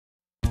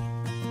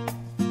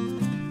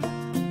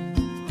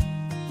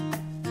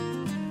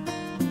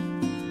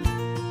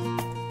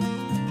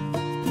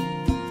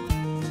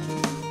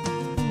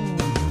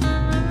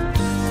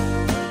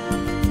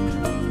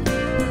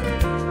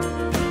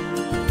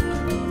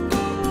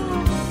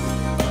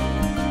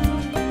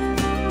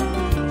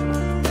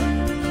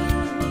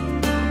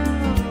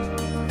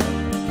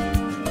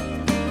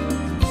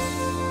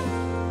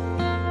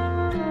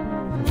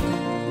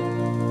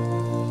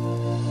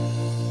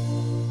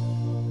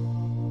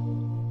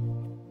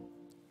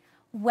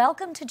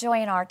Welcome to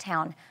Joy in Our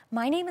Town.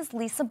 My name is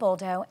Lisa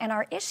Boldo, and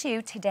our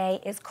issue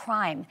today is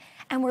crime.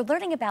 And we're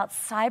learning about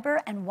cyber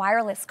and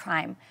wireless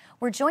crime.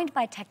 We're joined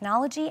by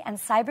technology and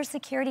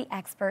cybersecurity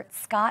expert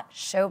Scott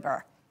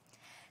Schober.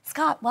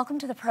 Scott, welcome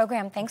to the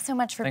program. Thanks so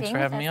much for being with us.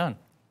 Thanks for having me on.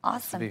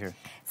 Awesome. Nice to be here.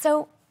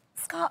 So,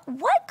 Scott,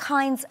 what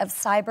kinds of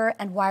cyber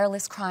and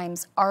wireless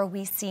crimes are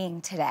we seeing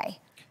today?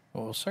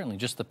 Well, certainly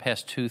just the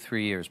past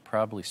 2-3 years,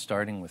 probably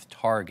starting with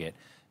Target.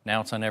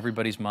 Now it's on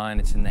everybody's mind.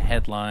 It's in the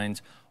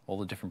headlines, all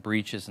the different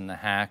breaches and the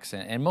hacks,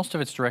 and most of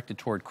it's directed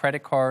toward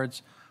credit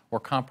cards or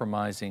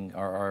compromising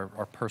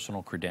our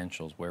personal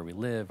credentials, where we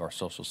live, our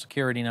social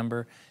security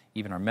number,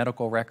 even our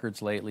medical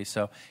records lately.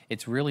 So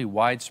it's really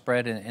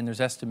widespread, and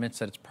there's estimates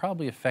that it's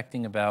probably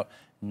affecting about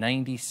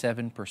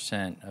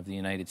 97% of the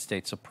United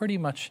States. So pretty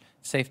much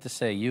safe to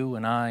say you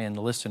and I and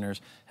the listeners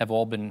have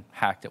all been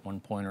hacked at one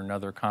point or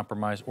another,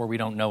 compromised, or we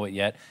don't know it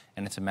yet,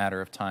 and it's a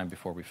matter of time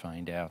before we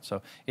find out.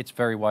 So it's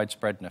very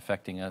widespread and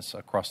affecting us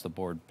across the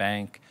board: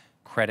 bank,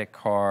 credit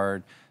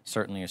card,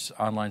 certainly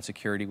online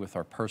security with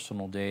our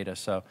personal data.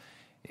 So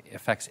it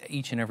affects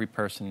each and every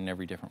person in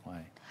every different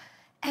way.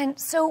 And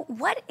so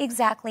what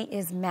exactly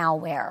is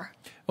malware?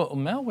 Well,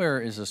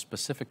 malware is a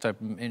specific type.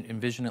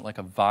 Envision it like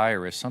a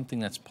virus, something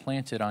that's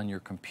planted on your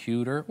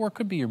computer, or it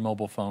could be your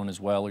mobile phone as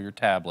well, or your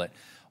tablet.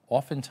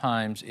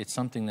 Oftentimes, it's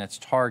something that's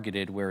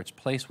targeted where it's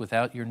placed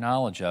without your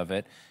knowledge of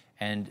it,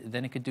 and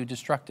then it could do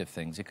destructive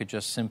things. It could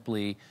just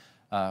simply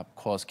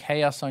cause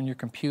chaos on your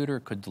computer.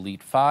 It could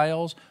delete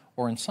files,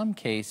 or in some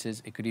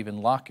cases, it could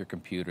even lock your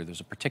computer. There's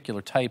a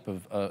particular type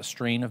of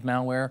strain of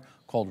malware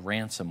called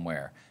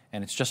ransomware.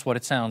 And it's just what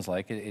it sounds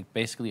like. It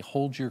basically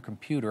holds your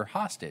computer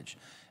hostage.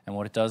 And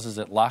what it does is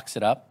it locks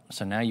it up,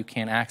 so now you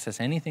can't access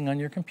anything on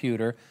your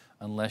computer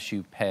unless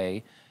you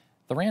pay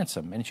the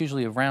ransom. And it's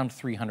usually around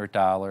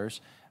 $300.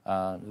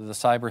 The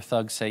cyber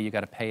thugs say you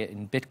got to pay it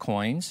in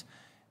Bitcoins.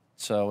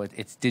 So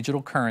it's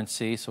digital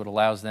currency, so it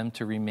allows them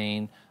to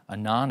remain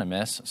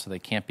anonymous, so they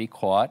can't be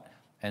caught.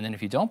 And then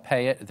if you don't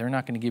pay it, they're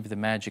not going to give you the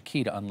magic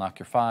key to unlock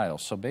your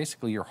files. So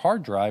basically your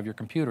hard drive, your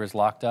computer is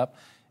locked up,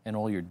 and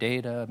all your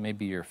data,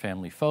 maybe your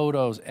family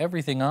photos,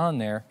 everything on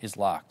there is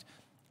locked.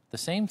 The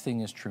same thing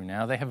is true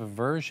now. They have a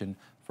version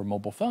for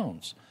mobile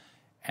phones.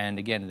 And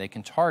again, they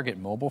can target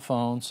mobile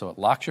phones, so it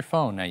locks your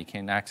phone. Now you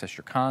can't access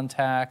your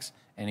contacts,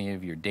 any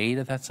of your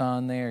data that's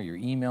on there, your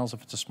emails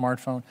if it's a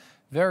smartphone.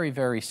 Very,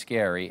 very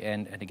scary.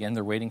 And again,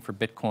 they're waiting for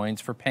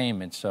Bitcoins for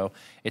payment. So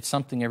it's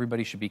something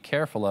everybody should be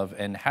careful of.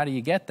 And how do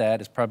you get that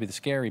is probably the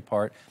scary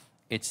part.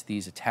 It's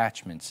these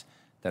attachments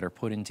that are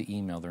put into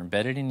email. They're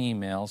embedded in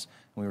emails.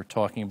 We were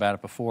talking about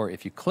it before.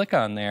 If you click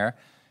on there,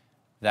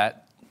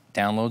 that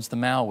downloads the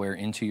malware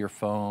into your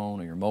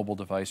phone or your mobile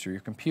device or your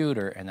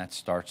computer, and that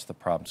starts the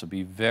problem. So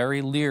be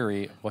very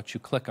leery of what you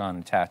click on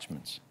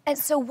attachments. And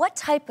so what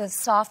type of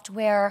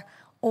software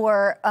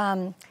or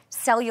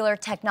cellular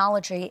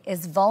technology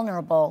is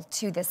vulnerable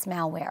to this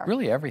malware?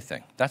 Really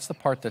everything. That's the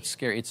part that's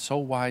scary. It's so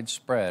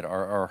widespread.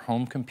 Our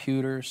home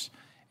computers,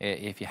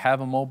 if you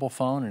have a mobile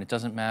phone, and it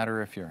doesn't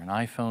matter if you're an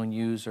iPhone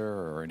user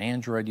or an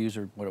Android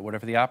user,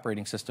 whatever the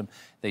operating system,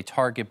 they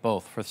target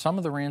both. For some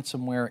of the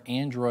ransomware,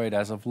 Android,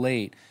 as of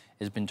late,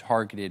 has been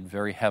targeted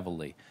very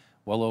heavily.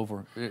 Well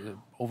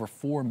over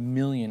 4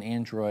 million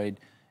Android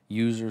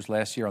users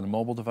last year on the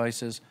mobile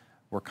devices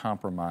were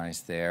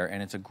compromised there,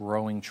 and it's a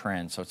growing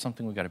trend. So it's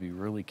something we've got to be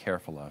really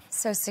careful of.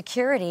 So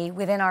security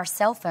within our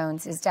cell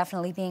phones is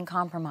definitely being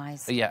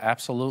compromised. Yeah,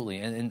 absolutely.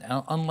 And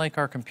unlike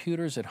our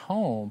computers at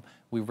home,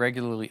 we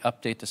regularly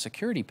update the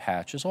security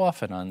patches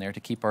often on there to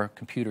keep our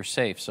computers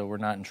safe so we're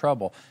not in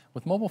trouble.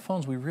 With mobile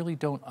phones, we really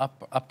don't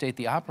update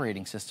the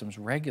operating systems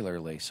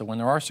regularly. So when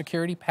there are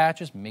security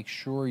patches, make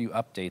sure you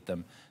update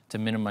them to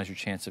minimize your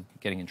chance of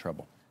getting in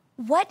trouble.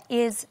 What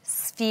is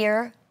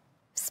spear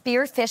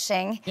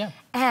phishing,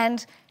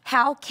 and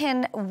how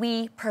can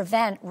we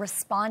prevent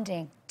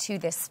responding to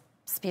this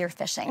spear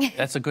phishing?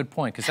 That's a good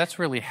point, because that's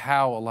really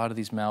how a lot of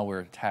these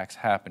malware attacks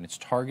happen. It's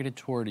targeted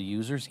toward a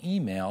user's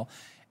email,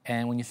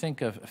 and when you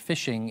think of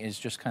phishing is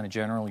just kind of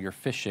general, you're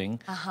phishing,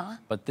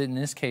 but then in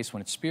this case, when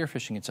it's spear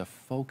phishing, it's a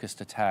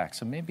focused attack.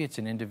 So maybe it's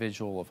an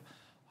individual of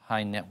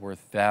high net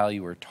worth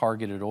value or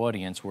targeted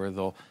audience where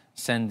they'll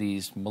send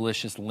these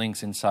malicious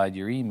links inside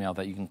your email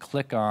that you can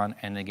click on,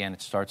 and again,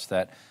 it starts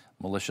that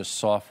malicious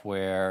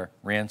software,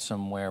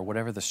 ransomware,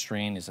 whatever the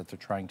strain is that they're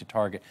trying to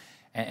target.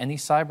 And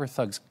these cyber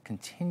thugs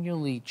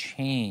continually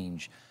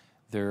change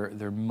their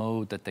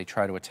mode that they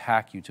try to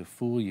attack you, to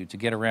fool you, to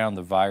get around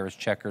the virus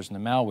checkers and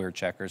the malware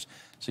checkers.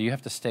 So you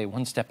have to stay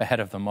one step ahead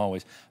of them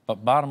always.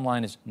 But bottom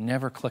line is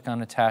never click on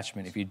an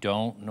attachment if you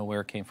don't know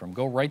where it came from.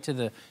 Go right to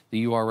the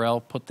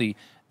URL, put the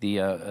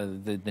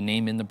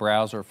name in the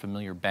browser, a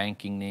familiar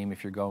banking name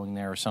if you're going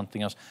there or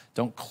something else.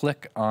 Don't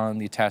click on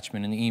the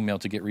attachment in the email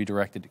to get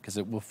redirected, because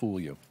it will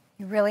fool you.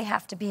 You really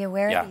have to be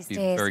aware these days.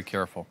 Yeah, be very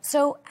careful.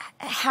 So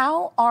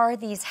how are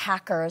these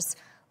hackers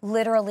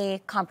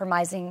literally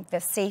compromising the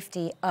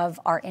safety of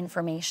our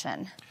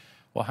information?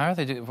 Well, how are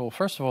they doing? Well,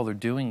 first of all, they're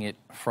doing it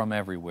from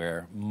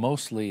everywhere.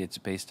 Mostly it's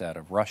based out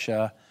of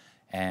Russia,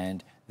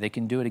 and they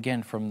can do it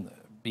again from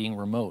being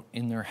remote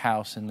in their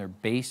house, in their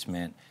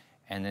basement,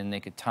 and then they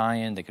could tie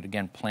in, they could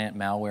again plant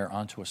malware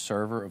onto a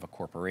server of a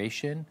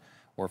corporation,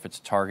 or if it's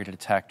a targeted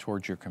attack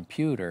towards your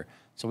computer.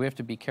 So we have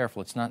to be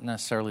careful. It's not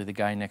necessarily the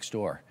guy next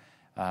door.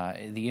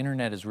 The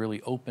internet has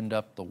really opened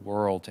up the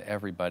world to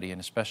everybody, and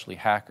especially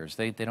hackers.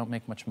 They don't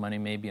make much money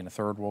maybe in a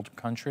third world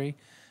country.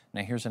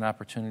 Now here's an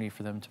opportunity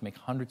for them to make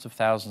hundreds of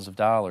thousands of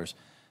dollars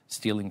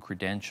stealing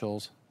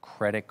credentials,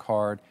 credit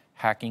card,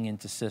 hacking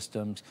into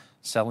systems,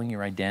 selling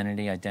your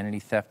identity. Identity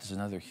theft is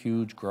another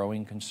huge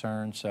growing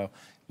concern, so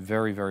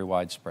very, very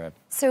widespread.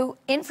 So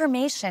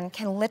information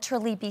can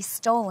literally be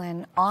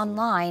stolen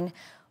online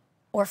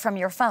or from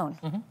your phone.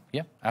 Mm-hmm.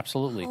 Yeah,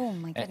 absolutely. Oh,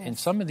 my goodness. And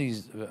some of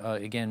these,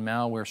 again,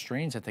 malware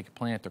strains that they can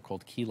plant, they're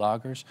called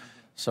keyloggers.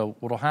 So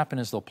what will happen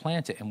is they'll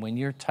plant it, and when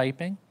you're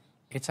typing,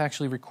 it's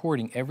actually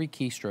recording every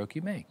keystroke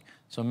you make.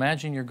 So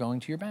imagine you're going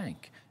to your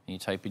bank, and you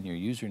type in your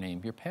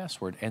username, your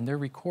password, and they're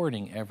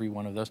recording every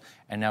one of those.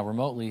 And now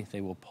remotely, they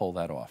will pull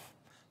that off.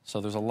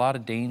 So there's a lot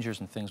of dangers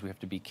and things we have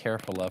to be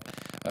careful of.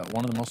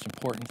 One of the most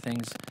important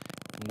things,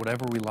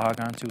 whatever we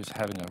log onto, is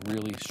having a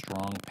really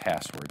strong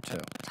password, too.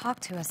 Talk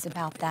to us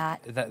about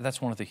that.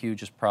 That's one of the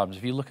hugest problems.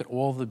 If you look at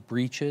all the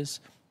breaches,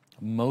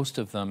 most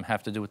of them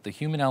have to do with the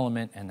human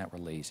element and that we're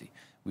lazy.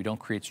 We don't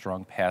create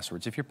strong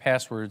passwords. If your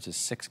passwords is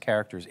 6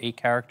 characters, 8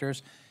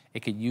 characters,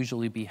 it could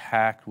usually be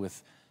hacked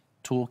with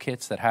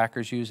toolkits that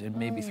hackers use in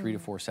maybe 3 to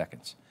 4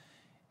 seconds.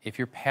 If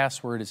your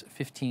password is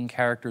 15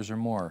 characters or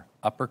more,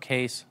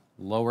 uppercase,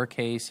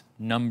 lowercase,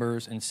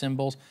 numbers, and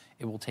symbols,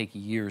 it will take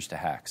years to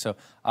hack. So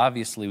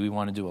obviously we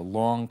want to do a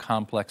long,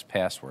 complex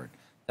password.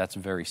 That's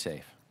very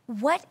safe.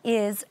 What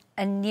is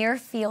a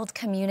near-field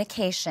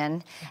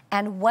communication,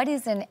 and what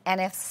is an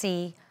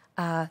NFC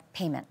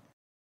payment?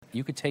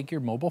 You could take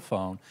your mobile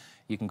phone,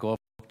 you can go up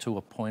to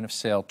a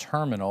point-of-sale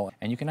terminal,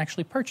 and you can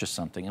actually purchase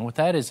something. And what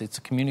that is, it's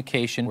a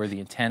communication where the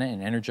antenna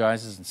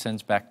energizes and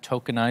sends back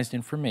tokenized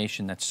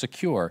information that's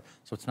secure.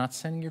 So it's not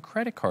sending your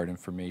credit card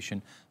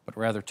information, but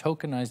rather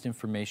tokenized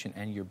information,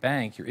 and your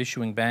bank, your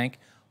issuing bank,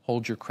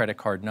 holds your credit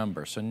card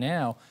number. So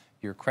now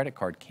your credit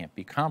card can't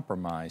be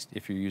compromised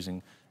if you're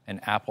using an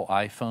Apple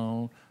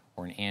iPhone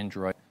or an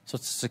Android. So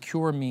it's a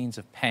secure means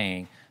of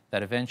paying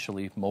that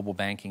eventually mobile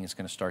banking is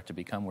going to start to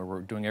become, where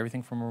we're doing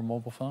everything from a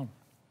mobile phone.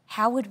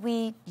 How would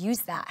we use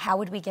that? How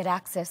would we get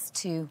access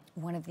to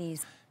one of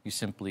these? You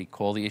simply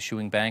call the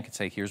issuing bank and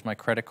say, here's my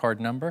credit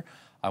card number.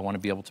 I want to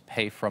be able to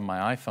pay from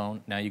my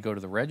iPhone. Now you go to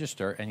the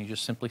register and you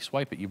just simply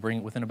swipe it. You bring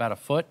it within about a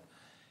foot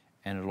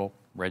and it'll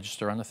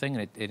register on the thing,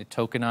 and it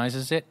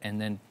tokenizes it, and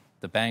then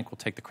the bank will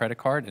take the credit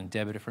card and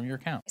debit it from your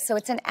account. So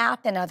it's an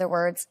app, in other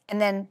words,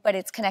 but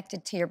it's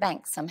connected to your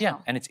bank somehow. Yeah,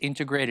 and it's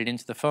integrated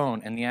into the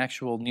phone, and the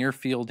actual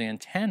near-field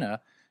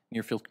antenna,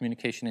 near-field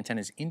communication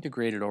antenna, is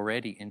integrated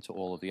already into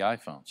all of the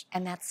iPhones.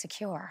 And that's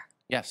secure.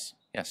 Yes,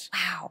 yes.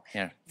 Wow.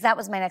 Yeah. That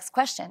was my next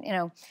question.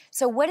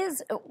 So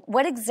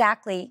what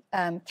exactly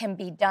can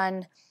be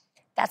done?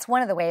 That's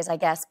one of the ways, I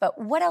guess, but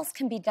what else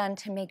can be done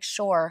to make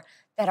sure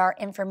that our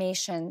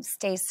information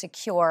stays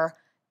secure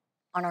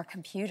on our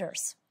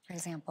computers, for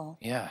example?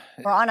 Yeah.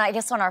 Or on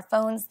our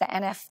phones, the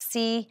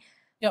NFC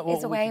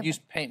is a way. We could use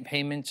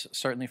payments,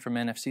 certainly, from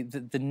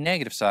NFC. The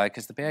negative side,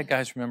 because the bad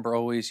guys, remember,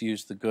 always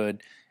use the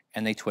good,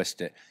 and they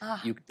twist it.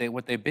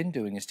 What they've been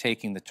doing is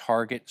taking the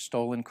Target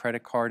stolen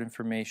credit card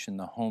information,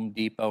 the Home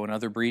Depot, and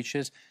other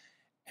breaches,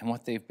 and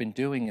what they've been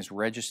doing is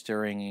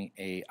registering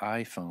an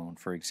iPhone,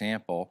 for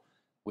example,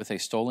 with a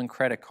stolen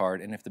credit card,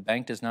 and if the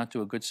bank does not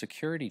do a good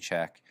security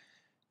check,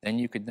 then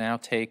you could now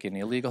take an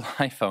illegal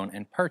iPhone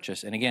and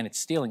purchase. And again, it's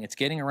stealing. It's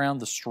getting around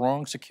the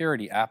strong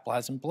security Apple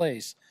has in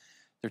place.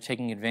 They're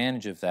taking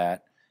advantage of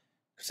that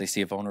because they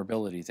see a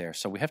vulnerability there.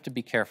 So we have to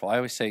be careful. I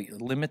always say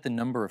limit the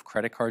number of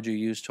credit cards you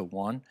use to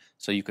 1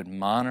 so you can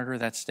monitor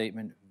that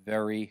statement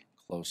very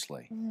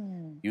closely.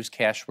 Use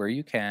cash where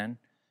you can,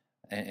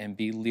 and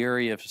be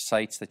leery of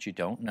sites that you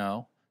don't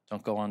know.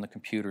 Don't go on the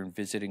computer and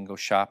visit and go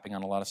shopping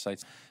on a lot of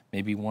sites.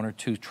 Maybe 1 or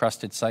 2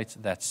 trusted sites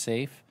that's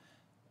safe.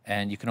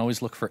 And you can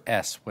always look for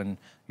S when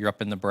you're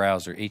up in the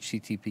browser,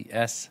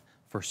 HTTPS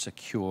for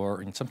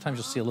secure. And sometimes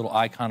you'll see a little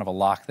icon of a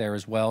lock there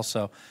as well.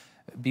 So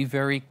be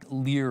very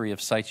leery of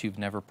sites you've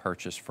never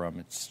purchased from.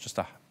 It's just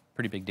a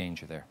pretty big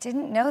danger there.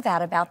 Didn't know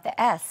that about the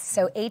S.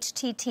 So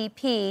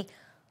HTTP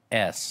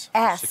S.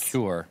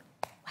 Secure.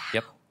 Wow.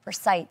 Yep. For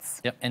sites.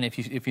 Yep. And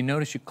if you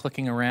notice you're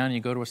clicking around and you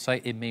go to a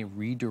site, it may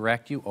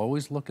redirect you.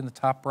 Always look in the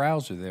top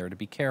browser there to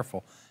be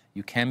careful.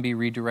 You can be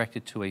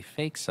redirected to a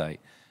fake site,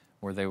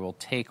 where they will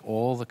take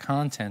all the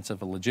contents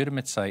of a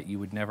legitimate site. You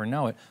would never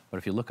know it, but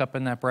if you look up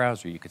in that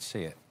browser, you could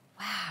see it.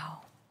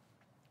 Wow.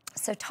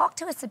 So talk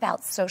to us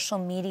about social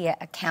media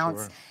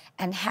accounts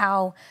and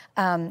how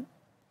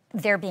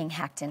they're being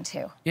hacked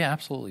into. Yeah,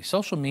 absolutely.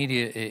 Social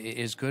media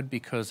is good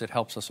because it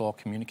helps us all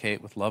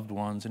communicate with loved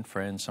ones and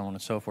friends, so on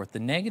and so forth.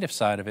 The negative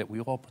side of it, we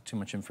all put too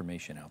much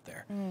information out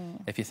there.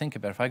 If you think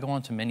about it, if I go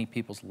onto many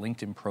people's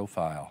LinkedIn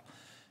profile,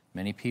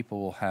 many people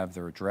will have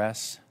their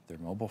address, their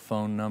mobile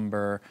phone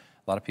number.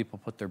 A lot of people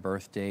put their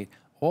birth date.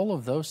 All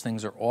of those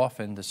things are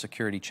often the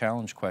security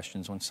challenge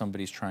questions when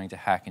somebody's trying to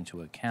hack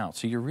into an account.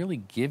 So you're really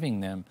giving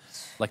them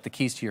like the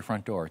keys to your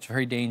front door. It's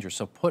very dangerous.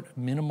 So put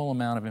minimal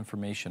amount of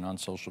information on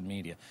social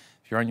media.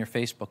 If you're on your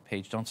Facebook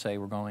page, don't say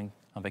we're going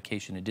on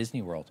vacation to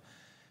Disney World.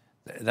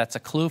 That's a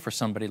clue for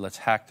somebody. Let's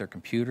hack their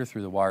computer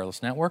through the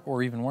wireless network,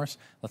 or even worse,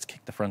 let's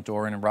kick the front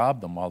door in and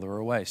rob them while they're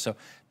away. So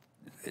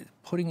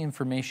putting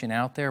information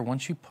out there,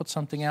 once you put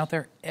something out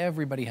there,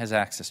 everybody has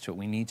access to it.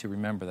 We need to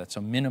remember that.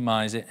 So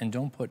minimize it and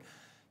don't put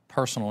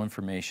personal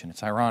information.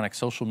 It's ironic,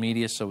 social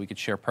media so we could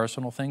share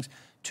personal things.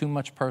 Too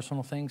much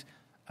personal things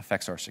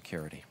affects our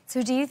security.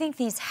 So do you think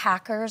these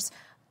hackers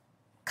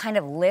kind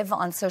of live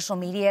on social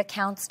media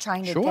accounts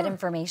trying to get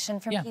information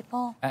from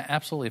people?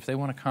 Absolutely. If they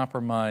want to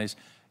compromise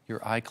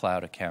your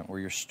iCloud account where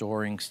you're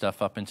storing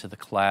stuff up into the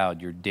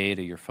cloud, your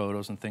data, your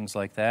photos and things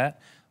like that,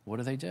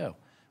 what do?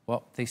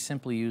 Well, they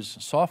simply use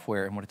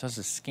software, and what it does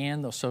is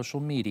scan those social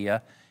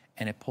media,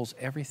 and it pulls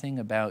everything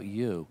about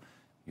you.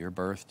 Your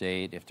birth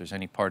date, if there's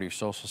any part of your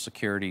social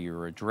security,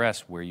 your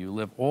address, where you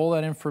live, all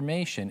that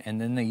information, and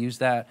then they use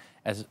that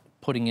as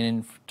putting it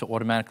in to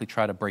automatically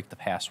try to break the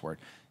password.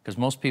 Because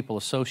most people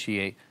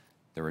associate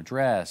their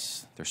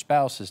address, their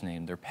spouse's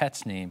name, their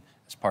pet's name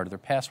as part of their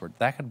password.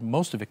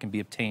 Most of it can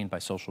be obtained by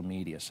social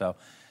media. So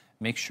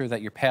make sure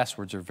that your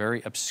passwords are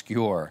very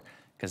obscure,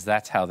 because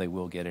that's how they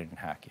will get in and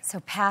hack you. So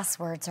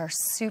passwords are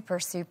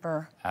super,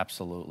 super.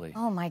 Absolutely.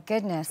 Oh, my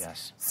goodness.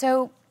 Yes.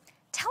 So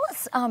tell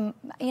us,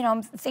 you know,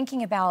 I'm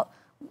thinking about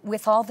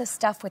with all this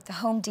stuff with the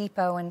Home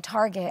Depot and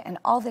Target and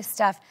all this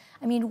stuff,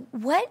 I mean,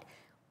 what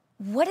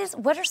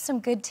are some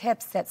good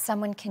tips that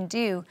someone can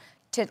do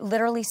to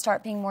literally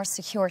start being more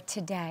secure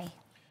today?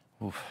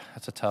 Oof,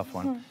 that's a tough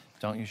one.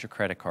 Don't use your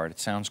credit card. It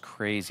sounds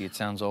crazy. It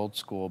sounds old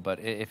school. But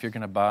if you're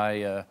going to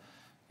buy,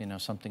 you know,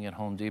 something at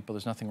Home Depot,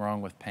 there's nothing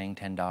wrong with paying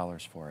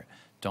 $10 for it.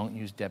 Don't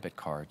use debit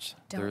cards.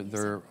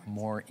 They're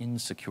more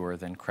insecure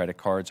than credit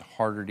cards,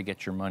 harder to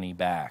get your money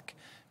back.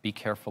 Be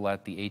careful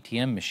at the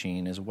ATM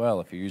machine as well.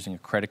 If you're using a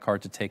credit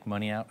card to take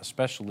money out,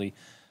 especially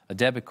a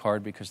debit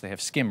card, because they have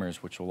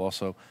skimmers, which will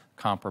also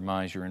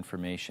compromise your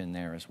information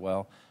there as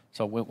well.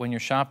 So when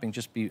you're shopping,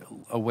 just be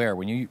aware.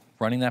 When you're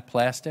running that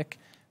plastic,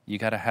 you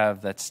got to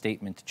have that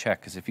statement to check,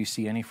 because if you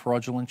see any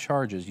fraudulent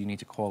charges, you need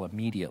to call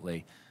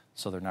immediately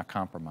so they're not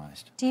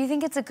compromised. Do you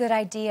think it's a good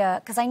idea,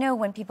 because I know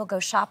when people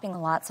go shopping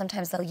a lot,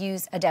 sometimes they'll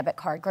use a debit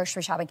card,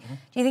 grocery shopping. Do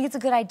you think it's a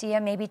good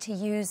idea maybe to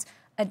use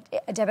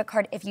a debit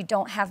card if you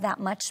don't have that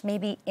much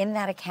maybe in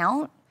that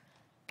account?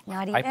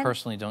 Not even? I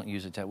personally don't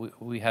use it.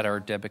 We had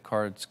our debit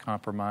cards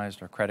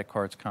compromised, our credit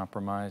cards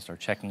compromised, our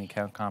checking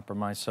account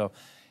compromised. So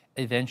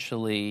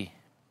eventually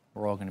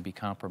we're all going to be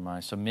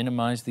compromised. So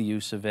minimize the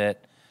use of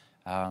it.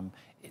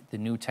 The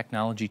new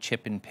technology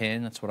chip and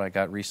PIN, that's what I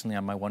got recently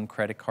on my one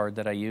credit card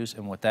that I use.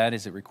 And what that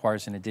is, it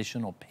requires an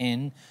additional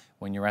PIN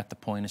when you're at the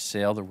point of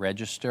sale to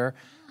register.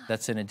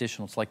 That's an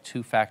additional, it's like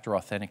two-factor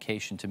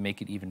authentication to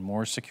make it even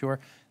more secure.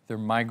 They're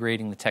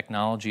migrating the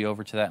technology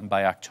over to that, and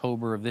by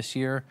October of this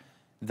year,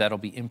 that'll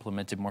be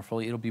implemented more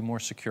fully. It'll be more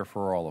secure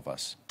for all of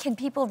us. Can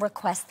people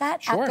request that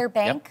at their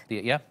bank?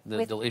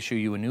 They'll issue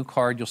you a new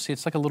card. You'll see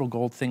it's like a little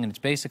gold thing, and it's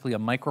basically a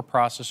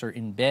microprocessor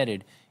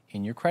embedded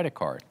in your credit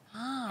card.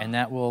 And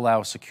that will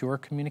allow secure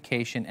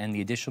communication and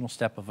the additional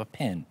step of a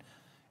PIN.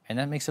 And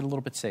that makes it a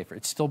little bit safer.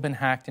 It's still been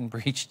hacked and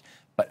breached,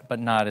 but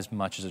not as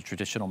much as a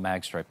traditional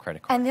magstripe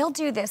credit card. And they'll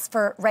do this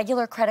for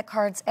regular credit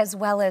cards as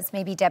well as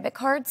maybe debit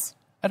cards?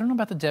 I don't know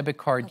about the debit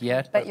card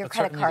yet, but your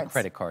credit cards. The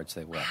credit cards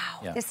they will.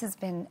 Wow, this has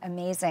been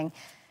amazing.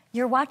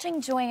 You're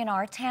watching Joy in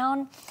Our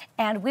Town,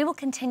 and we will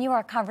continue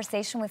our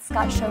conversation with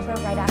Scott Schober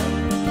right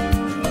after.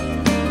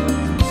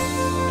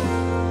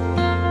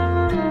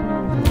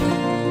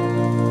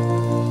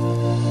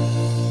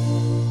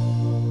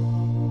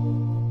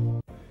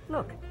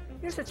 Look,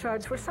 here's a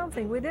charge for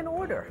something we didn't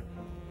order.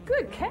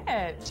 Good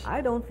catch.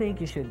 I don't think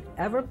you should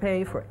ever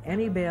pay for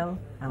any bill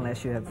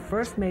unless you have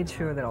first made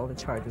sure that all the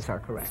charges are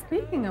correct.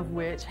 Speaking of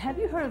which, have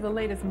you heard of the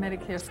latest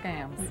Medicare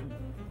scams?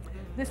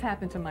 This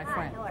happened to my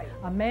friend.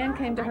 A man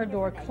came to her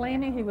door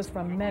claiming he was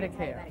from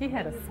Medicare. He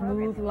had a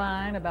smooth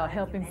line about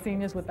helping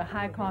seniors with the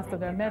high cost of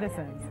their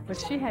medicines, but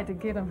she had to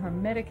give him her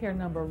Medicare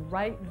number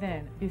right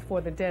then before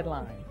the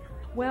deadline.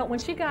 Well, when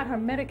she got her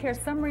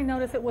Medicare summary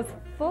notice, it was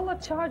full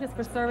of charges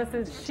for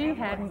services she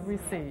hadn't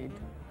received.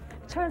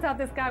 Turns out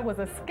this guy was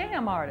a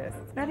scam artist.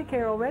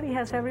 Medicare already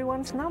has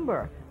everyone's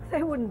number.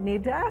 They wouldn't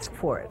need to ask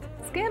for it.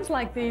 Scams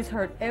like these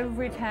hurt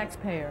every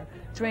taxpayer,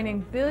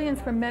 draining billions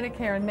from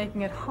Medicare and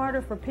making it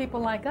harder for people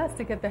like us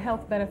to get the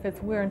health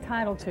benefits we're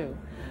entitled to.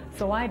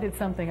 So I did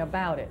something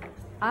about it.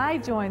 I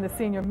joined the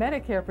Senior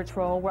Medicare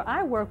Patrol, where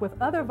I work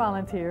with other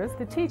volunteers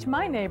to teach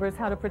my neighbors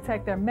how to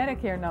protect their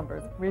Medicare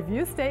numbers,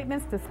 review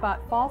statements to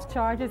spot false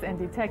charges and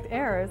detect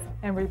errors,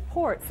 and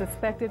report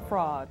suspected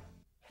fraud.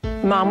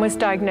 Mom was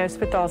diagnosed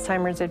with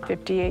Alzheimer's at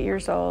 58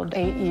 years old.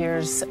 8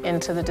 years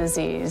into the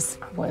disease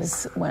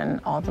was when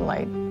all the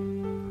light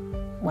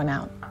went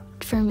out.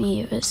 For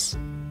me, it was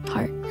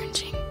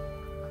heart-wrenching.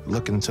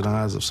 Looking into the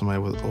eyes of somebody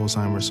with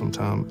Alzheimer's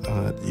sometimes,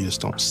 you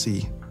just don't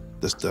see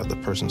the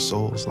person's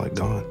soul is like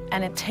gone.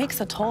 And it takes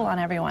a toll on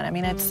everyone. I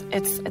mean, it's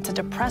a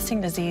depressing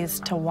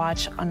disease to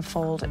watch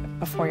unfold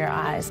before your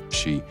eyes.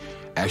 She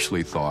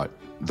actually thought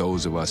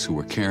those of us who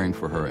were caring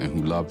for her and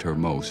who loved her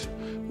most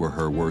were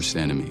her worst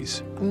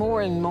enemies.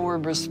 More and more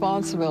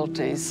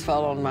responsibilities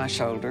fell on my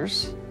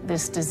shoulders.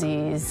 This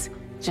disease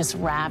just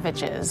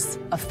ravages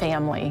a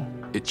family.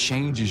 It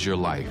changes your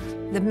life.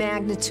 The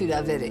magnitude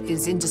of it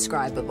is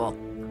indescribable.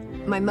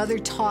 My mother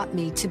taught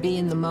me to be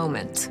in the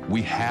moment.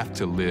 We have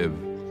to live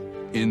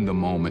in the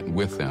moment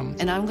with them.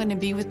 And I'm going to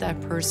be with that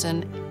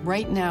person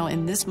right now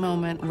in this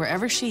moment,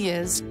 wherever she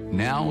is.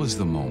 Now is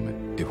the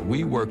moment. If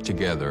we work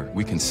together,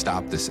 we can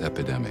stop this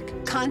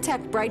epidemic.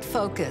 Contact Bright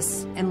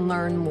Focus and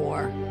learn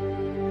more.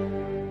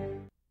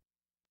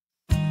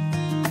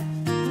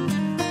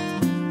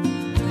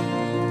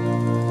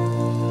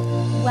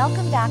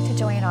 Welcome back to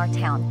Joy in Our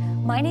Town.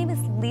 My name is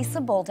Lisa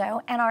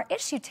Boldo, and our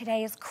issue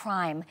today is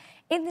crime.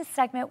 In this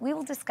segment, we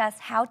will discuss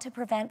how to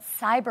prevent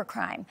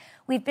cybercrime.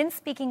 We've been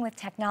speaking with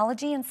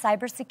technology and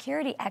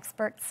cybersecurity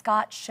expert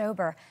Scott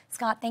Schober.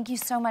 Scott, thank you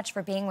so much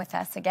for being with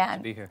us again.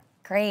 Good to be here.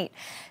 Great.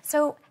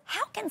 So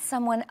how can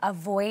someone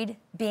avoid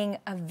being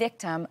a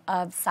victim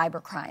of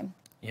cybercrime?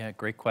 Yeah,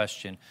 great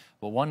question.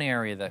 Well, one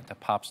area that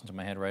pops into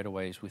my head right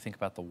away is we think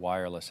about the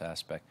wireless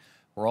aspect.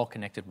 We're all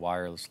connected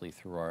wirelessly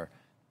through our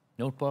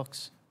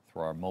notebooks,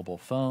 through our mobile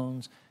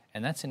phones,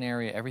 and that's an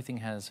area, everything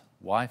has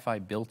Wi-Fi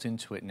built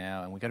into it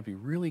now, and we've got to be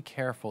really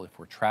careful if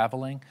we're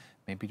traveling,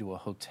 maybe to a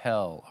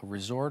hotel, a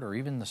resort, or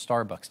even the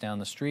Starbucks down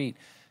the street,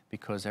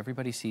 because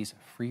everybody sees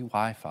free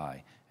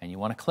Wi-Fi, and you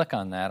want to click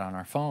on that on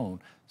our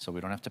phone so we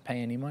don't have to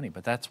pay any money.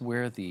 But that's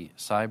where the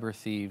cyber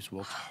thieves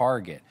will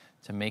target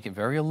to make it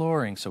very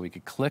alluring so we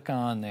could click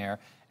on there,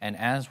 and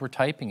as we're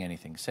typing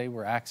anything, say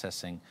we're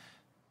accessing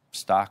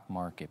stock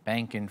market,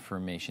 bank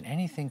information,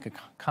 anything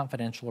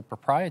confidential or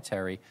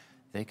proprietary,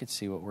 they could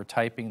see what we're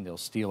typing, they'll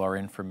steal our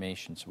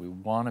information. So we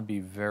want to be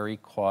very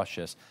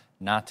cautious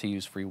not to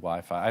use free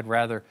Wi-Fi. I'd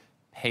rather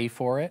pay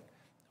for it,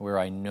 where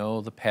I know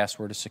the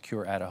password is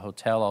secure at a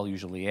hotel, I'll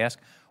usually ask,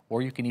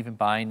 or you can even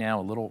buy now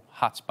a little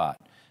hotspot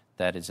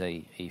that is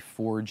a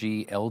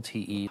 4G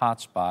LTE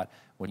hotspot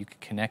where you can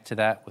connect to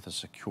that with a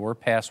secure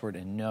password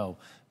and know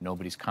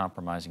nobody's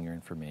compromising your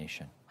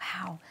information.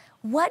 Wow.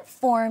 What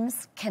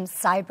forms can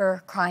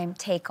cybercrime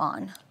take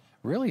on?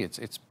 Really,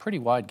 it's pretty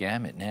wide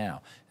gamut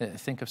now.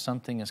 Think of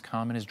something as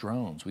common as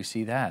drones. We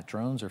see that.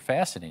 Drones are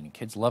fascinating.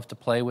 Kids love to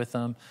play with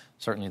them.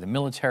 Certainly the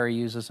military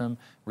uses them.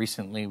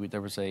 Recently,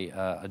 there was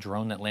a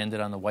drone that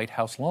landed on the White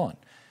House lawn.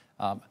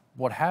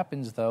 What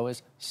happens, though,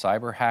 is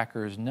cyber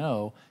hackers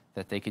know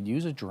that they could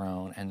use a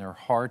drone and they're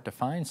hard to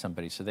find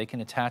somebody. So they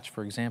can attach,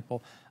 for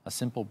example, a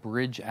simple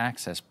bridge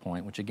access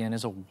point, which again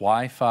is a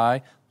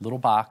Wi-Fi little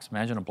box.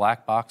 Imagine a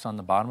black box on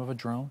the bottom of a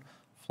drone.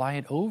 Fly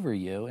it over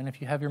you, and if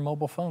you have your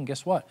mobile phone,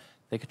 guess what?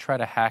 They could try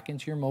to hack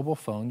into your mobile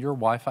phone, your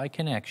Wi-Fi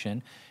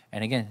connection,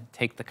 and again,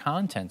 take the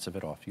contents of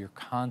it off, your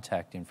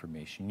contact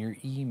information, your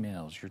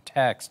emails, your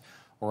text,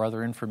 or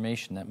other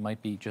information that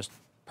might be just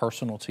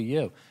personal to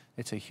you.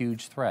 It's a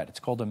huge threat. It's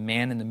called a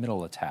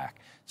man-in-the-middle attack.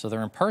 So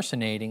they're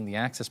impersonating the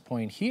access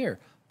point here,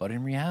 but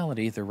in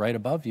reality, they're right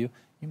above you.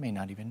 You may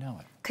not even know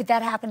it. Could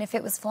that happen if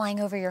it was flying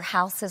over your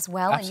house as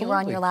well? Absolutely. And you were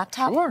on your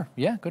laptop? Sure.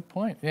 Yeah, good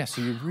point. Yeah,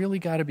 so you really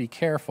got to be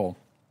careful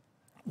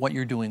what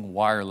you're doing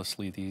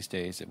wirelessly these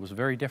days. It was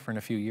very different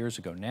a few years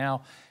ago.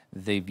 Now,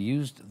 they've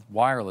used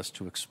wireless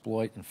to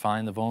exploit and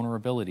find the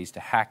vulnerabilities to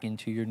hack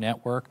into your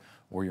network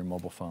or your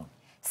mobile phone.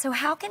 So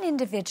how can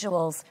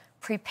individuals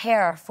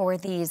prepare for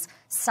these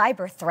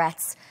cyber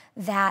threats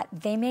that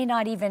they may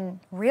not even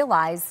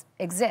realize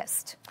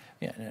exist?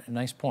 Yeah, a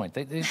nice point.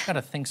 They've got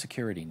to think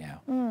security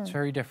now. It's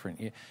very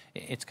different.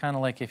 It's kind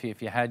of like if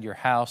you had your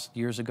house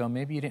years ago,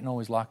 maybe you didn't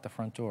always lock the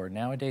front door.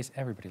 Nowadays,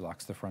 everybody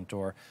locks the front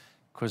door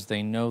because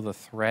they know the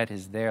threat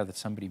is there that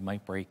somebody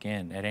might break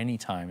in at any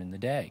time in the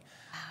day.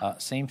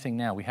 Same thing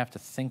now. We have to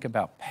think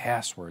about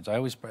passwords. I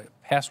always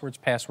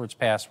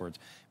passwords.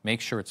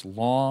 Make sure it's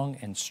long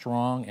and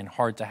strong and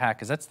hard to hack,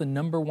 because that's the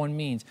 #1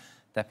 means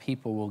that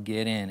people will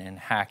get in and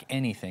hack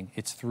anything.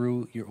 It's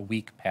through your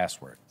weak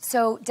password.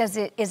 So is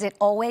it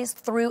always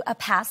through a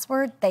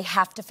password? They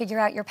have to figure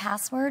out your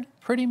password?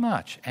 Pretty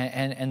much.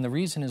 And the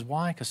reason is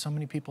why? Because so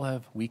many people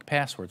have weak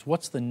passwords.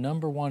 What's the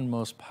 #1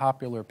 most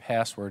popular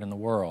password in the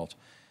world?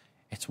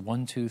 It's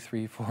 1, 2,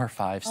 3, 4,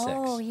 5, 6.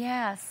 Oh,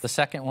 yes. The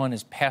second one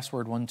is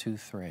password 1, 2,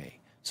 3.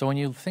 So when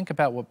you think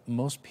about what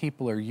most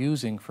people are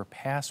using for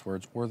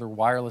passwords or their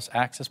wireless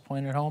access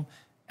point at home,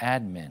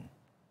 admin.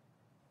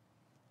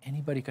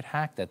 Anybody could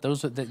hack that.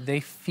 They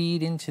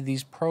feed into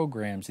these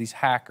programs, these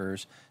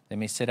hackers. They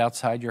may sit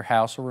outside your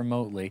house or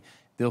remotely.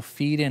 They'll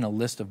feed in a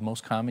list of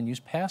most common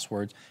used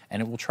passwords,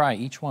 and it will try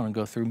each one and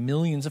go through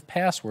millions of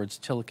passwords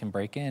till it can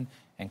break in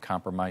and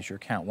compromise your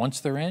account.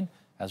 Once they're in,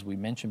 as we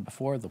mentioned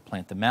before, they'll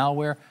plant the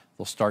malware.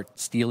 They'll start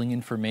stealing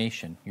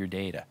information, your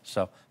data.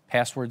 So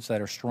passwords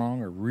that are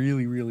strong are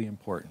really, really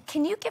important.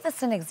 Can you give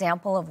us an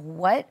example of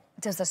what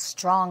does a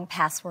strong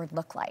password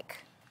look like?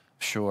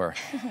 Sure.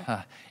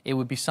 It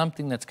would be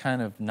something that's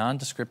kind of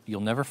nondescript.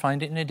 You'll never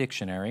find it in a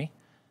dictionary.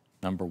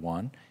 number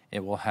one.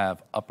 It will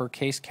have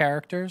uppercase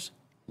characters,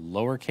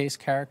 lowercase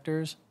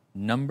characters,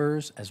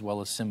 numbers, as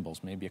well as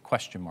symbols, maybe a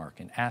question mark,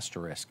 an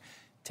asterisk,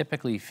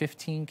 typically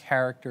 15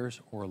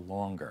 characters or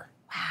longer.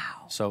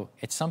 Wow. So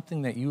it's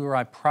something that you or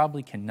I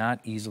probably cannot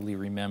easily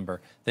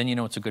remember. Then you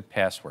know it's a good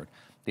password.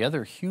 The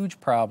other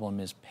huge problem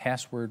is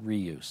password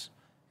reuse.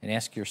 And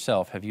ask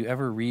yourself, have you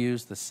ever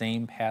reused the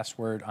same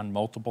password on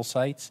multiple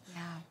sites?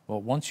 Yeah.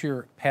 Well, once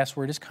your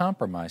password is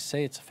compromised,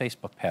 say it's a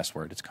Facebook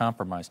password, it's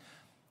compromised,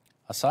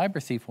 a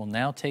cyber thief will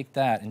now take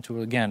that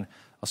into, again,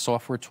 a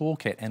software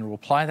toolkit and will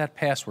apply that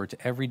password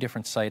to every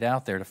different site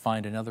out there to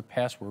find another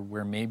password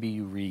where maybe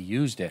you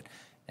reused it.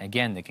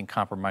 Again, they can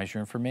compromise your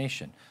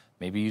information.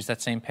 Maybe use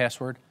that same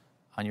password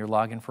on your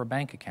login for a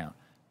bank account.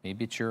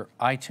 Maybe it's your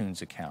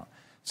iTunes account.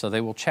 So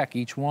they will check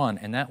each one,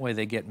 and that way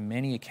they get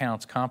many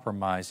accounts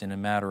compromised in a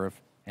matter of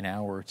an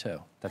hour or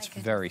two. That's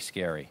very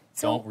scary.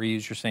 So, don't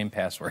reuse your same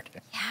password.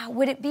 Yeah,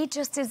 would it be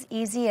just as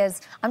easy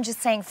as, I'm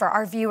just saying for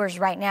our viewers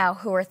right now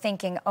who are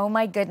thinking, oh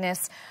my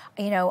goodness,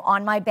 you know,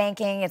 on my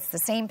banking, it's the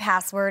same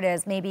password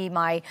as maybe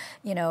my,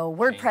 you know,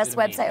 WordPress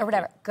website or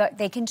whatever.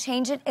 They can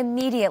change it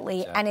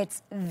immediately, and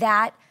it's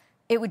that,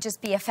 it would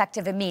just be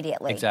effective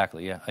immediately.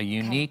 Exactly, yeah. A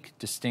unique,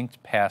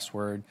 distinct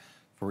password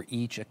for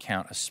each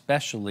account,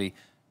 especially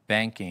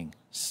banking,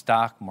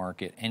 stock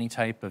market, any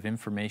type of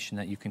information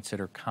that you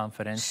consider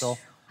confidential.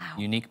 Wow.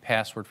 Unique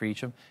password for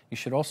each of them. You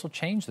should also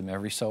change them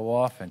every so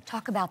often.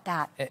 Talk about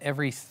that.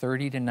 Every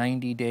 30 to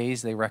 90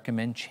 days, they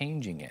recommend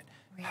changing it.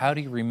 Really? How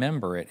do you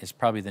remember it is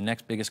probably the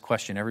next biggest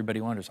question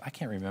everybody wonders. I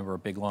can't remember a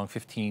big, long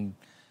 15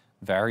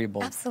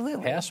 variable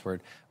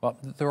password. Well,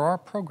 there are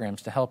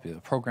programs to help you.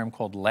 A program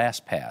called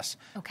LastPass,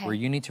 where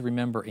you need to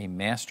remember a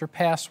master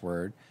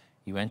password.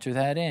 You enter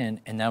that in,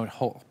 and now it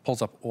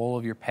pulls up all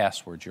of your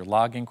passwords, your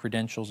login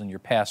credentials and your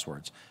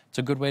passwords. It's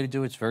a good way to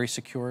do it. It's very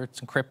secure.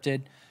 It's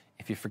encrypted.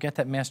 If you forget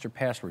that master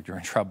password, you're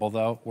in trouble,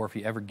 though, or if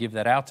you ever give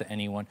that out to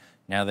anyone,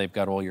 now they've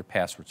got all your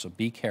passwords, so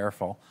be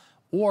careful.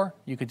 Or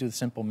you could do the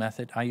simple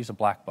method. I use a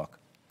black book,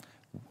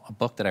 a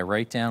book that I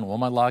write down all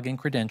my login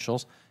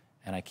credentials,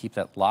 and I keep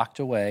that locked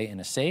away in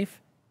a safe,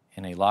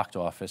 in a locked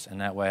office,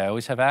 and that way I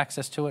always have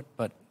access to it,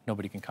 but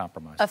nobody can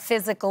compromise it. A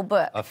physical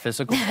book. A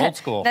physical, old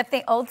school. That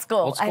thing, old school.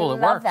 Old school, I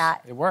love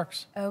that. It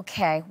works.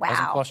 Okay, wow.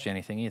 Doesn't cost you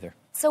anything either.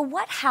 So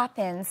what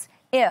happens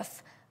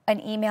if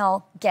an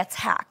email gets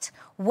hacked?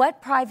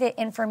 What private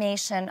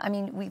information, I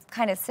mean, we've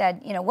kind of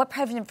said, you know, what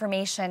private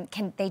information,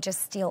 can they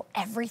just steal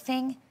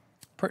everything?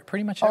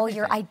 Pretty much all everything.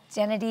 Your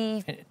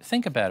identity.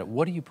 Think about it.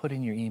 What do you put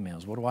in your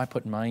emails? What do I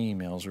put in my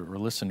emails or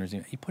listeners?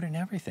 You put in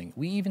everything.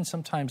 We even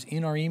sometimes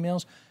in our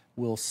emails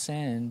will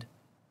send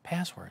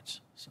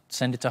passwords.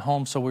 Send it to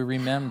home so we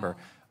remember.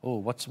 Oh,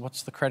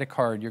 what's the credit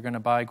card you're going to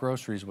buy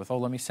groceries with? Oh,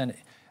 let me send it.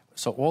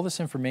 So all this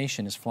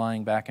information is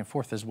flying back and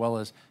forth, as well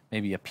as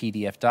maybe a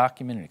PDF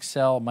document, an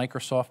Excel,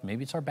 Microsoft.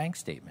 Maybe it's our bank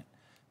statement.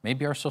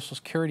 Maybe our Social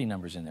Security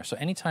number's in there. So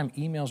anytime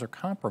emails are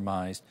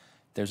compromised,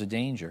 there's a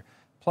danger.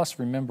 Plus,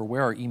 remember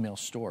where are emails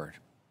stored?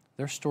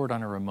 They're stored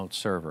on a remote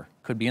server.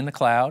 Could be in the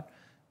cloud,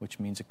 which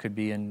means it could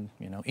be in,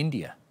 you know,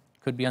 India.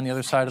 Could be on the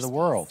other side of the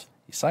world,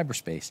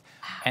 cyberspace.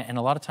 And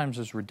a lot of times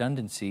there's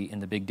redundancy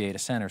in the big data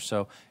center.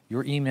 So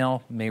your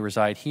email may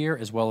reside here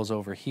as well as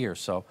over here.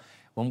 So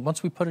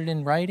once we put it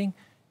in writing,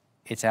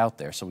 it's out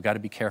there. So we've got to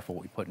be careful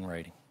what we put in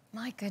writing.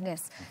 My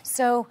goodness.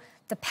 So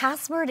the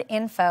password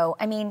info,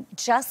 I mean,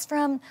 just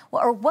from,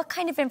 or what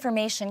kind of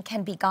information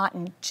can be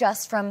gotten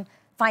just from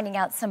finding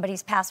out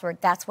somebody's password?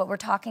 That's what we're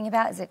talking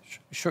about? Is it?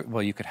 Sure.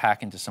 Well, you could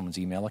hack into someone's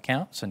email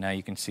account. So now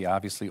you can see,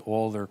 obviously,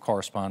 all their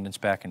correspondence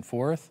back and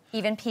forth.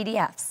 Even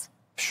PDFs?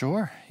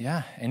 Sure,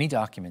 yeah. Any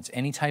documents,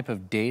 any type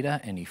of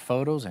data, any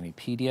photos, any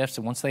PDFs.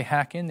 And once they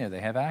hack in there, they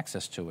have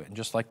access to it. And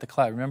just like the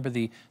cloud, remember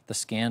the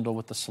scandal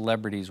with the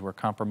celebrities where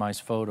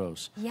compromised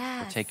photos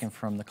were taken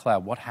from the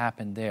cloud? What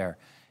happened there?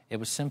 It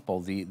was simple.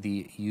 The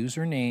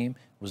username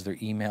was their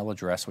email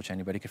address, which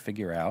anybody could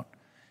figure out,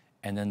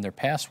 and then their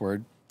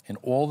password. In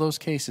all those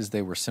cases,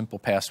 they were simple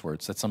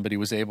passwords that somebody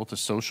was able to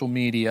social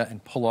media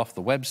and pull off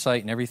the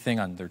website and everything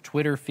on their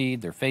Twitter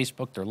feed, their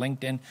Facebook, their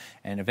LinkedIn,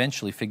 and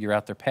eventually figure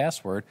out their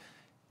password.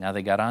 Now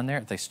they got on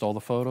there, they stole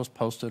the photos,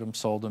 posted them,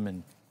 sold them,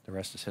 and the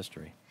rest is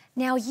history.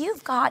 Now,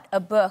 you've got a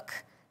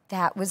book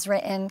that was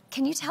written.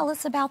 Can you tell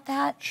us about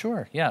that?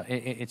 Sure, yeah.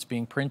 It's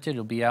being printed.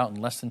 It'll be out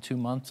in less than 2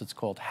 months. It's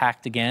called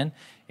Hacked Again.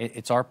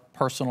 It's our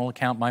personal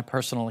account, my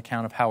personal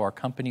account of how our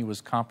company was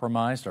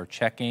compromised, our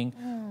checking,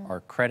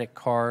 our credit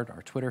card,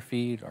 our Twitter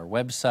feed, our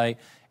website,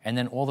 and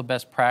then all the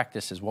best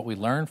practices, what we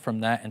learned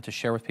from that, and to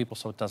share with people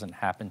so it doesn't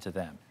happen to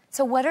them.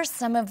 So what are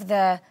some of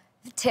the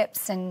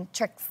tips and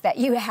tricks that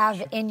you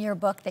have in your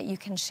book that you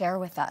can share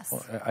with us?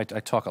 Well, I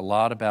talk a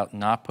lot about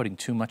not putting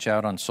too much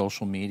out on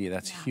social media.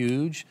 That's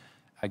huge.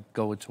 I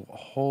go into a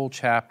whole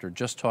chapter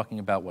just talking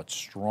about what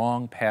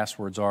strong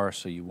passwords are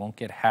so you won't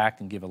get hacked,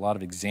 and give a lot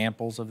of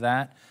examples of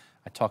that.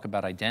 I talk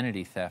about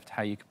identity theft,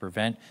 how you can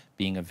prevent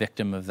being a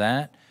victim of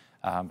that.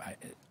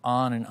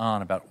 On and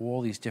on about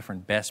all these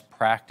different best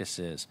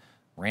practices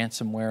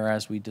ransomware,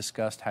 as we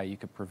discussed, how you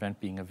could prevent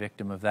being a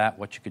victim of that,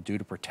 what you could do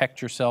to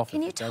protect yourself.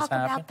 Can you talk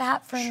about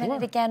that for a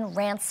minute again?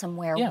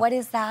 Ransomware, Yeah. What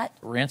is that?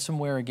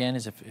 Ransomware, again,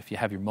 is if you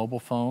have your mobile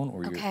phone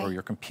or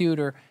your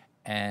computer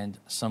and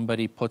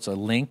somebody puts a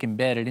link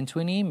embedded into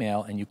an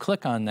email and you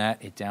click on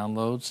that, it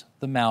downloads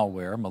the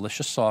malware,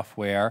 malicious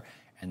software,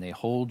 and they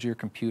hold your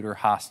computer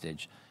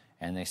hostage.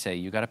 And they say,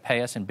 you got to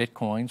pay us in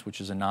Bitcoins,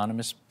 which is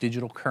anonymous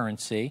digital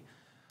currency,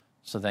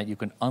 so that you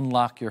can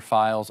unlock your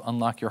files,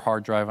 unlock your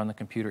hard drive on the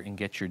computer, and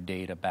get your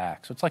data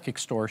back. So it's like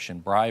extortion,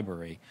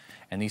 bribery.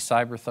 And these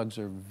cyber thugs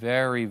are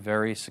very,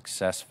 very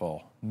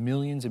successful.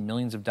 Millions and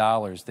millions of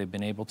dollars they've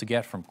been able to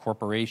get from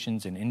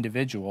corporations and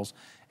individuals,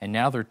 and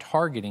now they're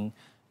targeting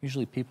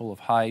usually people of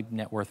high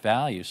net worth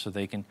value so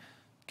they can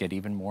get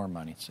even more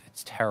money.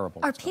 It's terrible.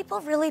 Are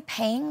people really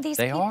paying these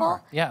people?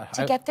 Are, yeah.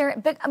 To get their,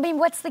 but I mean,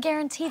 what's the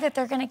guarantee that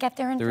they're going to get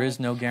their information? There is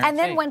no guarantee. And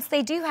then once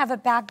they do have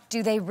it back,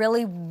 do they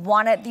really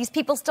want it? These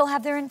people still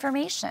have their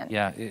information.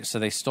 Yeah, so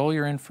they stole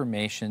your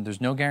information.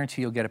 There's no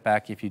guarantee you'll get it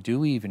back if you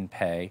do even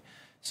pay.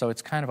 So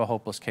it's kind of a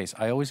hopeless case.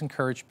 I always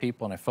encourage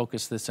people, and I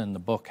focus this in the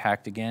book,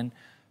 Hacked Again,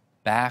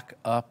 back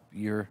up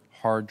your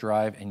hard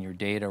drive and your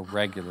data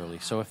regularly.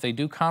 So if they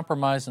do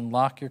compromise and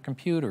lock your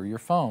computer, your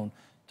phone,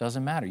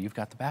 doesn't matter. You've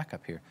got the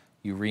backup here.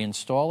 You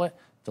reinstall it,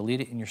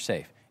 delete it, and you're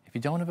safe. If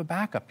you don't have a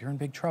backup, you're in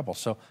big trouble.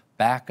 So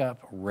back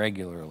up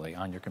regularly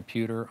on your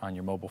computer, on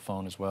your mobile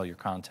phone as well, your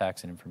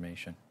contacts and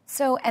information.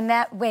 So, and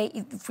that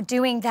way, for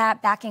doing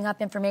that, backing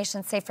up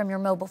information, say from your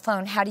mobile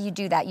phone, how do you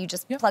do that? You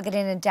just plug it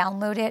in and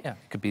download it? Yeah,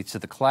 it could be to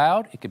the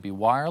cloud, it could be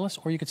wireless,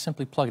 or you could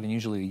simply plug it in,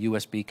 usually a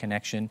USB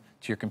connection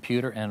to your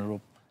computer, and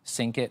it'll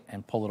sync it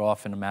and pull it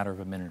off in a matter of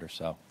a minute or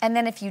so. And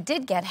then if you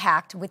did get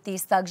hacked with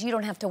these thugs, you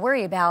don't have to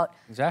worry about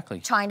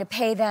trying to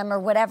pay them or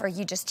whatever.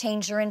 You just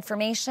change your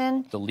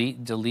information.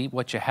 Delete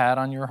what you had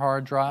on your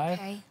hard drive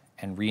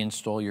and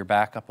reinstall your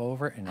backup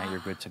over it, and now you're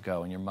good to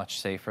go. And you're much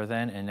safer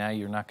then, and now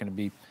you're not going to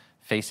be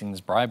facing these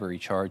bribery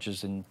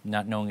charges and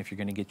not knowing if you're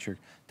going to get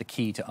the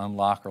key to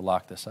unlock or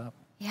lock this up.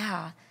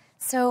 Yeah.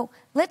 So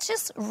let's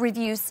just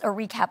review or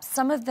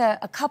recap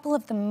a couple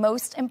of the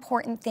most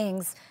important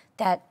things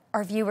that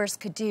our viewers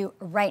could do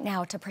right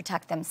now to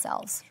protect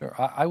themselves. Sure.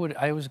 I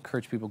always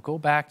encourage people, go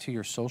back to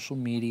your social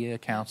media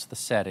accounts, the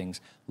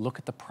settings, look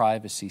at the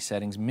privacy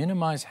settings,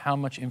 minimize how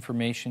much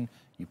information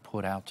you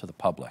put out to the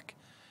public.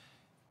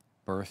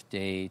 Birth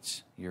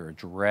dates, your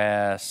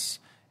address,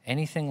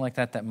 anything like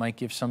that that might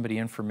give somebody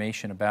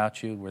information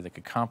about you where they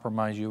could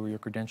compromise you or your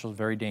credentials,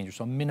 very dangerous.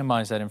 So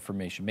minimize that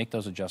information, make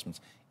those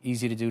adjustments.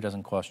 Easy to do,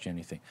 doesn't cost you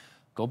anything.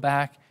 Go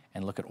back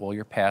and look at all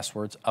your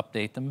passwords,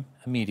 update them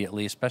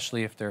immediately,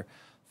 especially if they're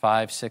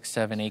 5, 6,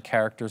 7, 8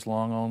 characters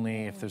long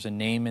only, if there's a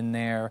name in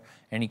there,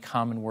 any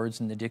common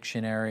words in the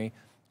dictionary.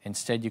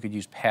 Instead, you could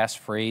use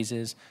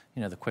passphrases.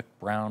 You know, the quick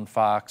brown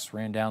fox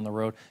ran down the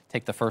road.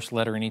 Take the first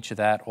letter in each of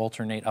that,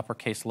 alternate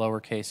uppercase,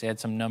 lowercase, add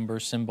some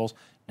numbers, symbols.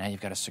 Now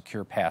you've got a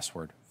secure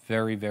password.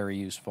 Very, very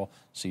useful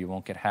so you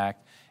won't get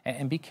hacked.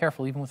 And be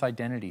careful even with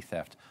identity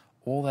theft.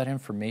 All that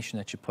information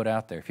that you put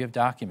out there. If you have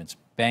documents,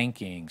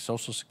 banking,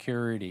 social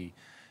security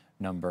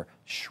number,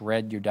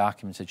 shred your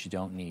documents that you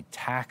don't need.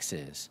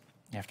 Taxes.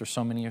 After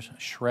so many years,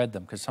 shred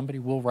them, because somebody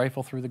will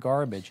rifle through the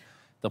garbage.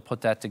 They'll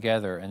put that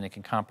together, and they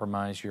can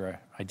compromise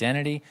your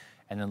identity,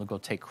 and then they'll go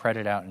take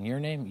credit out in your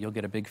name. You'll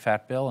get a big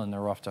fat bill, and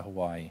they're off to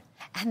Hawaii.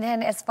 And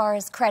then as far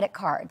as credit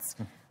cards,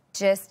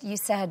 you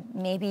said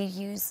maybe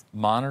use...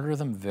 Monitor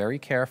them very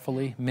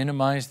carefully.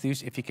 Minimize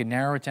these. If you can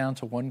narrow it down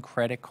to one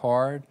credit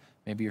card,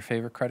 maybe your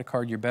favorite credit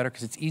card, you're better,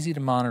 because it's easy to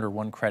monitor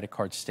one credit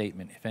card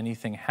statement. If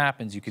anything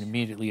happens, you can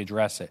immediately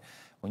address it.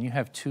 When you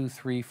have 2,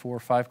 3, 4,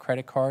 5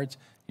 credit cards,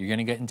 you're going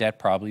to get in debt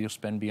probably. You'll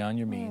spend beyond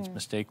your means.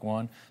 Mistake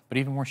one. But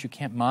even worse, you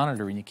can't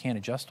monitor and you can't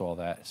adjust all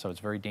that, so it's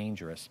very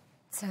dangerous.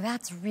 So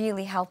that's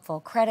really helpful.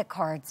 Credit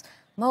cards,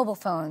 mobile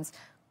phones,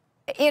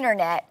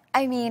 internet.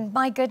 I mean,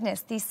 my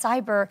goodness, these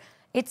cyber...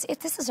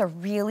 this is a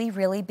really,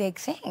 really big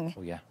thing.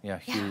 Oh, yeah,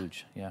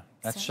 huge. Yeah,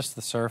 that's just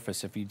the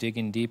surface. If you dig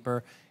in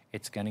deeper,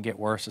 it's going to get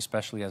worse,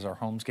 especially as our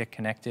homes get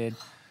connected.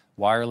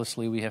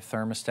 Wirelessly, we have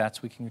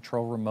thermostats we can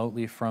control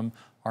remotely from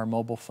our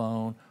mobile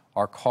phone.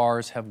 Our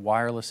cars have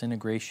wireless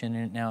integration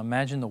in it now.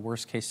 Imagine the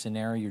worst-case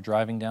scenario. You're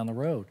driving down the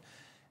road,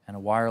 and a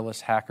wireless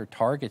hacker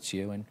targets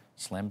you and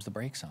slams the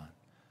brakes on.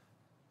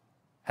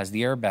 Has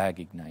the airbag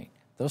ignite?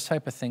 Those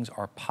type of things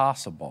are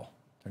possible.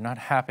 They're not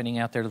happening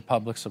out there to the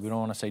public, so we don't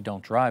want to say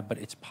don't drive, but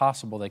it's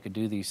possible they could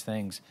do these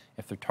things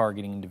if they're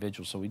targeting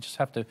individuals. So we just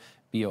have to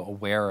be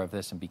aware of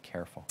this and be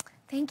careful.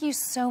 Thank you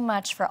so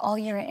much for all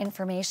your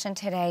information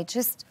today.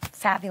 Just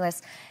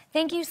fabulous.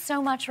 Thank you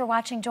so much for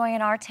watching Joy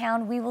in Our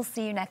Town. We will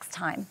see you next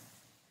time.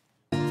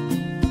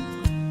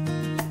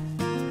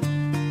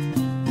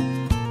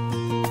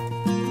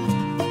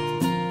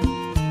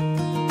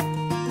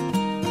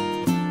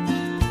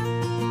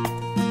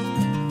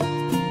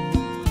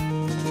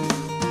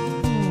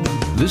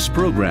 This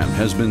program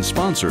has been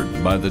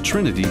sponsored by the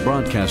Trinity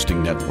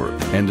Broadcasting Network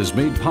and is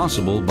made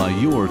possible by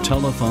your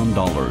telethon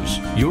dollars.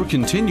 Your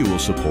continual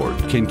support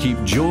can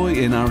keep Joy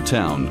in Our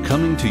Town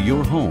coming to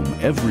your home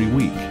every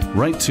week.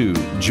 Write to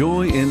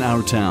Joy in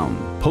Our Town,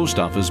 Post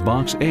Office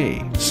Box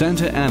A,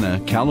 Santa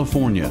Ana,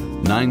 California,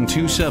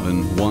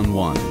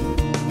 92711.